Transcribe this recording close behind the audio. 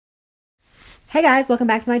Hey guys, welcome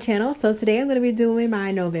back to my channel. So today I'm going to be doing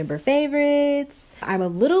my November favorites. I'm a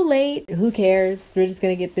little late. Who cares? We're just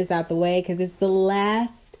going to get this out the way because it's the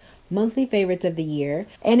last monthly favorites of the year.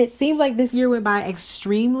 And it seems like this year went by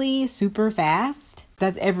extremely super fast.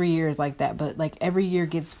 That's every year is like that, but like every year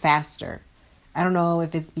gets faster. I don't know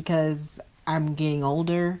if it's because I'm getting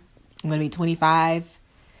older. I'm going to be 25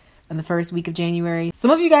 in the first week of January.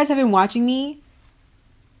 Some of you guys have been watching me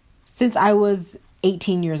since I was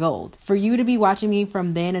 18 years old. For you to be watching me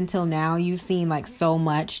from then until now, you've seen like so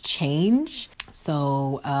much change.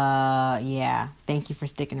 So yeah, thank you for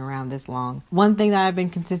sticking around this long. One thing that I've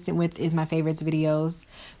been consistent with is my favorites videos.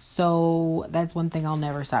 So that's one thing I'll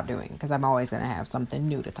never stop doing because I'm always going to have something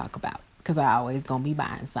new to talk about because I always going to be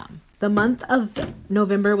buying something. The month of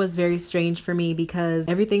November was very strange for me because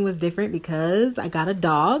everything was different because I got a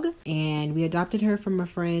dog and we adopted her from a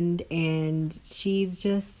friend and she's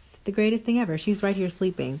just the greatest thing ever. She's right here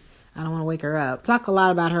sleeping. I don't want to wake her up. Talk a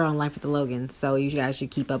lot about her on Life with the Logan, so you guys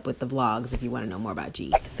should keep up with the vlogs if you want to know more about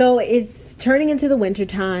G. So it's turning into the winter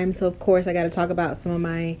time, so of course I got to talk about some of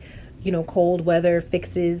my, cold weather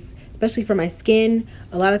fixes, especially for my skin.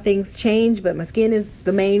 A lot of things change, but my skin is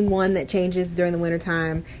the main one that changes during the winter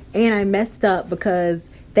time. And I messed up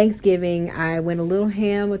because Thanksgiving I went a little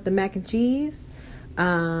ham with the mac and cheese.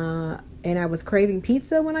 And I was craving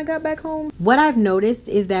pizza when I got back home. What I've noticed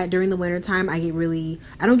is that during the winter time, I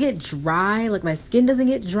don't get dry. Like my skin doesn't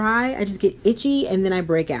get dry. I just get itchy and then I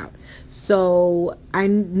break out. So I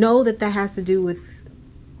know that has to do with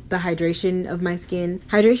the hydration of my skin.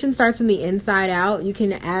 Hydration starts from the inside out. You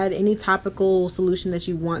can add any topical solution that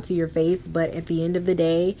you want to your face, but at the end of the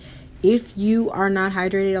day, if you are not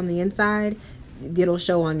hydrated on the inside, it'll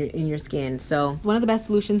show in your skin. So one of the best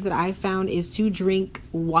solutions that I've found is to drink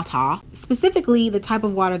water. Specifically, the type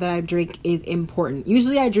of water that I drink is important.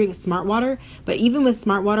 Usually I drink smart water, but even with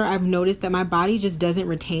smart water, I've noticed that my body just doesn't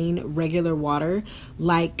retain regular water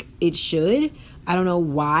like it should. I don't know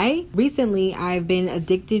why. Recently, I've been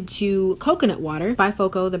addicted to coconut water by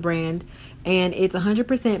Foco, the brand, and it's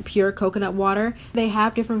 100% pure coconut water. They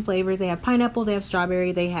have different flavors. They have pineapple, they have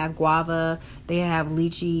strawberry, they have guava, they have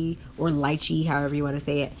lychee or lychee, however you want to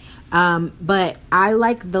say it. But I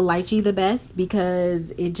like the lychee the best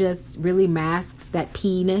because it just really masks that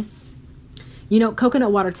pea-ness.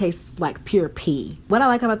 Coconut water tastes like pure pea. What I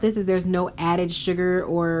like about this is there's no added sugar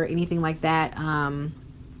or anything like that.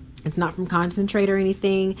 It's not from concentrate or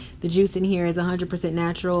anything. The juice in here is 100%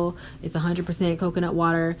 natural. It's 100% coconut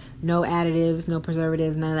water, no additives, no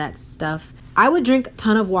preservatives, none of that stuff. I would drink a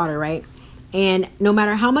ton of water, right? And no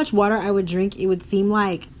matter how much water I would drink, it would seem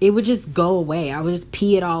like it would just go away. I would just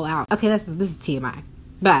pee it all out. Okay, this is TMI,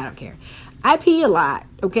 but I don't care. I pee a lot,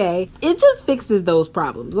 okay? It just fixes those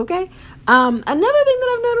problems, okay? Another thing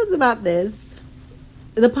that I've noticed about this,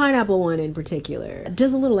 the pineapple one in particular,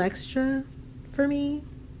 does a little extra for me.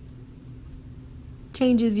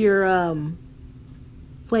 Changes your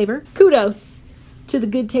flavor. Kudos to the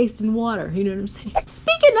good taste in water. You know what I'm saying?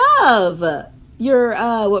 Speaking of your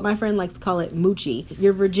what my friend likes to call it moochie,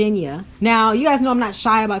 your Virginia. Now you guys know I'm not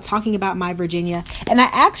shy about talking about my Virginia, and I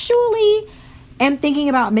actually am thinking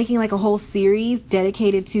about making like a whole series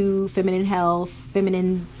dedicated to feminine health,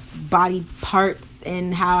 feminine body parts,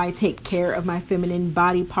 and how I take care of my feminine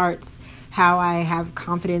body parts, how I have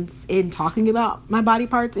confidence in talking about my body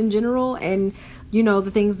parts in general, and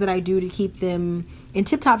the things that I do to keep them in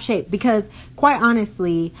tip-top shape. Because quite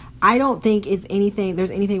honestly, I don't think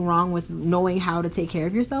there's anything wrong with knowing how to take care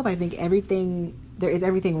of yourself. I think there is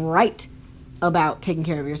everything right about taking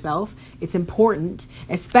care of yourself. It's important,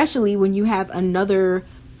 especially when you have another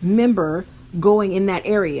member going in that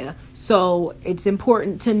area. So it's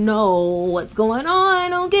important to know what's going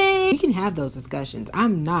on, okay? You can have those discussions.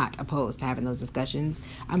 I'm not opposed to having those discussions.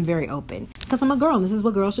 I'm very open because I'm a girl and this is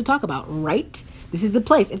what girls should talk about, right? This is the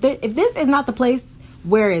place. If this is not the place,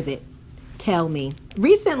 where is it? Tell me.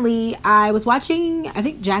 Recently, I was watching, I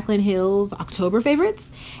think, Jaclyn Hill's October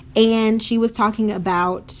favorites, and she was talking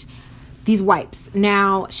about these wipes.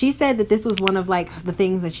 Now, she said that this was one of like the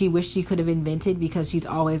things that she wished she could have invented because she's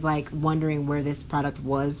always like wondering where this product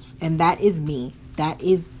was. And that is me. That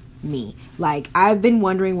is me. Like, I've been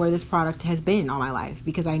wondering where this product has been all my life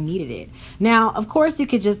because I needed it. Now, of course, you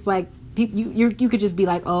could just like, you could just be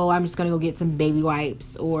like, oh, I'm just going to go get some baby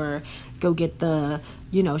wipes or go get the,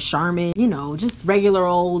 Charmin, just regular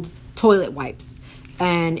old toilet wipes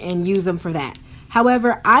and use them for that.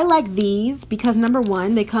 However, I like these because number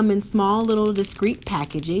one, they come in small little discreet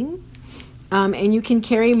packaging, and you can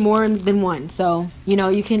carry more than one. So,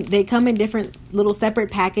 they come in different little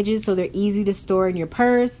separate packages, so they're easy to store in your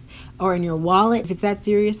purse or in your wallet if it's that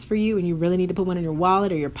serious for you and you really need to put one in your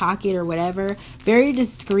wallet or your pocket or whatever. Very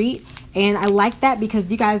discreet, and I like that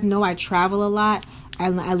because you guys know I travel a lot. I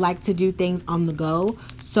like to do things on the go.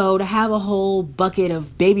 So to have a whole bucket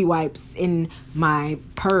of baby wipes in my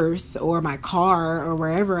purse or my car or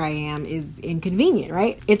wherever I am is inconvenient,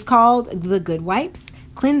 right? It's called the Good Wipes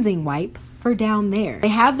Cleansing Wipe for down there. They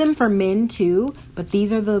have them for men too, but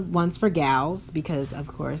these are the ones for gals because, of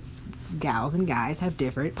course, gals and guys have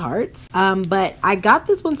different parts. But I got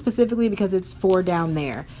this one specifically because it's for down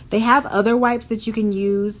there. They have other wipes that you can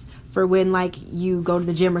use for when like you go to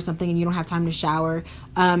the gym or something and you don't have time to shower,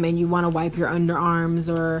 and you want to wipe your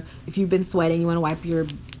underarms, or if you've been sweating, you want to wipe your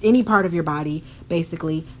any part of your body,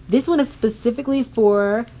 basically. This one is specifically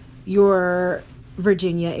for your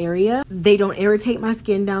Virginia area. They don't irritate my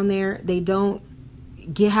skin down there. They don't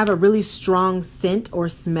have a really strong scent or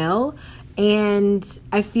smell. And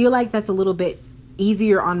I feel like that's a little bit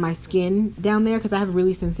easier on my skin down there because I have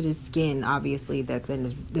really sensitive skin. Obviously,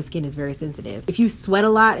 the skin is very sensitive. If you sweat a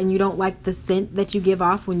lot and you don't like the scent that you give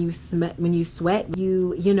off when you sweat,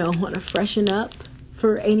 you know, want to freshen up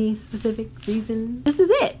for any specific reason, this is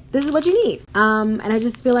it. This is what you need. And I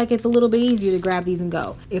just feel like it's a little bit easier to grab these and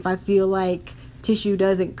go. If I feel like tissue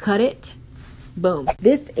doesn't cut it, boom.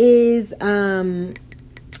 This is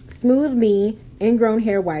Smooth Me Ingrown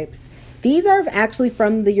Hair Wipes. These are actually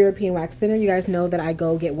from the European Wax Center. You guys know that I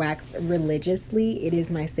go get waxed religiously. It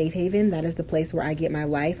is my safe haven. That is the place where I get my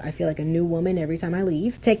life. I feel like a new woman every time I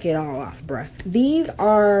leave. Take it all off, bruh. These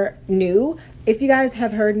are new. If you guys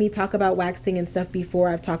have heard me talk about waxing and stuff before,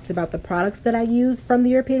 I've talked about the products that I use from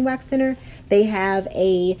the European Wax Center. They have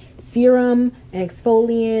a serum, an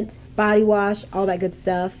exfoliant, body wash, all that good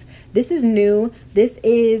stuff. This is new. This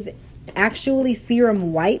is actually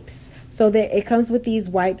serum wipes. So that it comes with these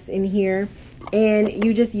wipes in here, and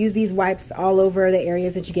you just use these wipes all over the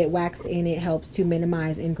areas that you get waxed, and it helps to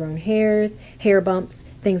minimize ingrown hairs, hair bumps,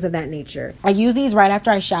 things of that nature. I use these right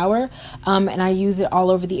after I shower, and I use it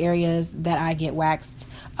all over the areas that I get waxed.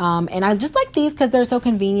 And I just like these because they're so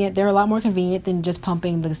convenient. They're a lot more convenient than just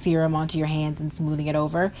pumping the serum onto your hands and smoothing it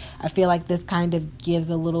over. I feel like this kind of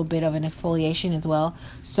gives a little bit of an exfoliation as well.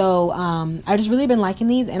 So I've just really been liking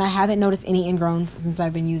these, and I haven't noticed any ingrowns since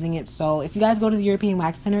I've been using it. So if you guys go to the European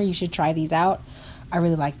Wax Center, you should try these out. I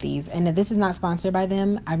really like these. And this is not sponsored by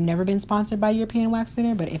them. I've never been sponsored by European Wax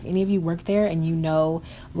Center, but if any of you work there and you know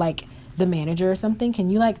like the manager or something, can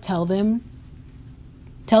you like tell them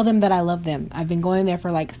that I love them? I've been going there for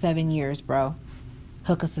like 7 years, bro.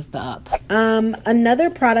 Hook a sister up. Another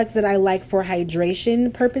product that I like for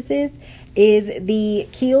hydration purposes is the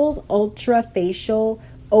Kiehl's Ultra Facial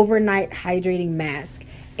Overnight Hydrating Mask.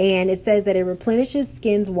 And it says that it replenishes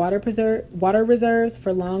skin's water reserves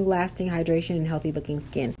for long-lasting hydration and healthy-looking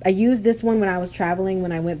skin. I used this one when I was traveling,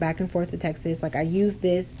 when I went back and forth to Texas. Like, I used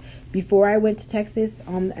this before I went to Texas,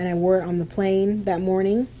 and I wore it on the plane that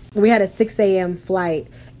morning. We had a 6 a.m. flight,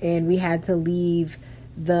 and we had to leave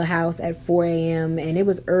the house at 4 a.m. and it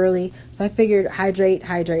was early. So I figured hydrate,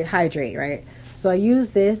 right? So I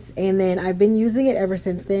used this, and then I've been using it ever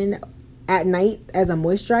since then at night as a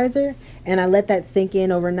moisturizer, and I let that sink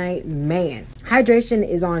in overnight. Man, hydration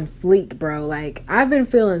is on fleek, bro. Like, I've been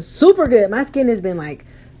feeling super good. My skin has been like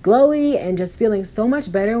glowy and just feeling so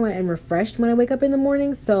much better and refreshed when I wake up in the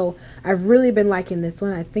morning. So I've really been liking this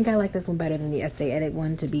one. I think I like this one better than the Estee Edit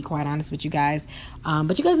one, to be quite honest with you guys.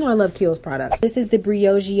 But you guys know I love Kiehl's products. This is the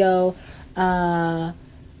Briogeo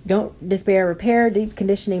Don't Despair Repair Deep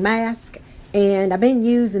Conditioning Mask. And I've been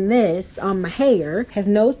using this on my hair. Has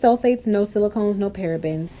no sulfates, no silicones, no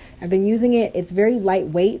parabens. I've been using it. It's very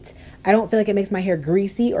lightweight. I don't feel like it makes my hair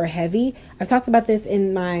greasy or heavy. I've talked about this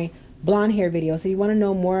in my blonde hair video. So if you want to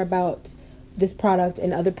know more about this product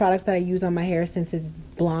and other products that I use on my hair since it's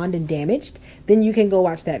blonde and damaged, then you can go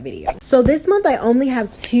watch that video. So this month I only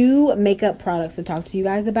have 2 makeup products to talk to you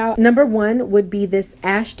guys about. Number 1 would be this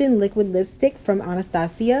Ashton liquid lipstick from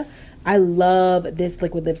Anastasia. I love this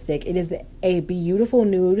liquid lipstick. It is a beautiful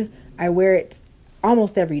nude. I wear it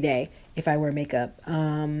almost every day if I wear makeup.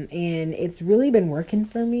 And it's really been working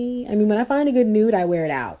for me. I mean, when I find a good nude, I wear it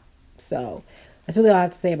out. So that's really all I have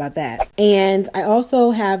to say about that. And I also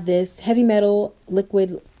have this Heavy Metal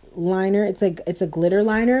liquid liner. It's a glitter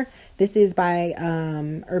liner. This is by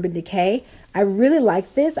Urban Decay. I really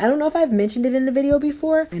like this. I don't know if I've mentioned it in the video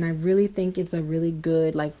before, and I really think it's a really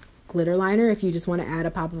good like glitter liner if you just want to add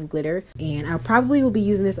a pop of glitter. And I probably will be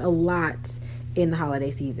using this a lot in the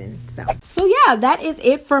holiday season. So yeah, that is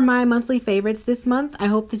it for my monthly favorites this month. I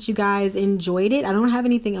hope that you guys enjoyed it. I don't have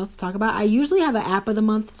anything else to talk about. I usually have an app of the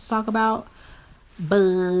month to talk about,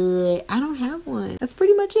 but I don't have one. That's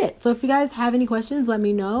pretty much it. So if you guys have any questions, let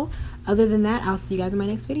me know. Other than that, I'll see you guys in my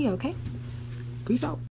next video, okay? Peace out.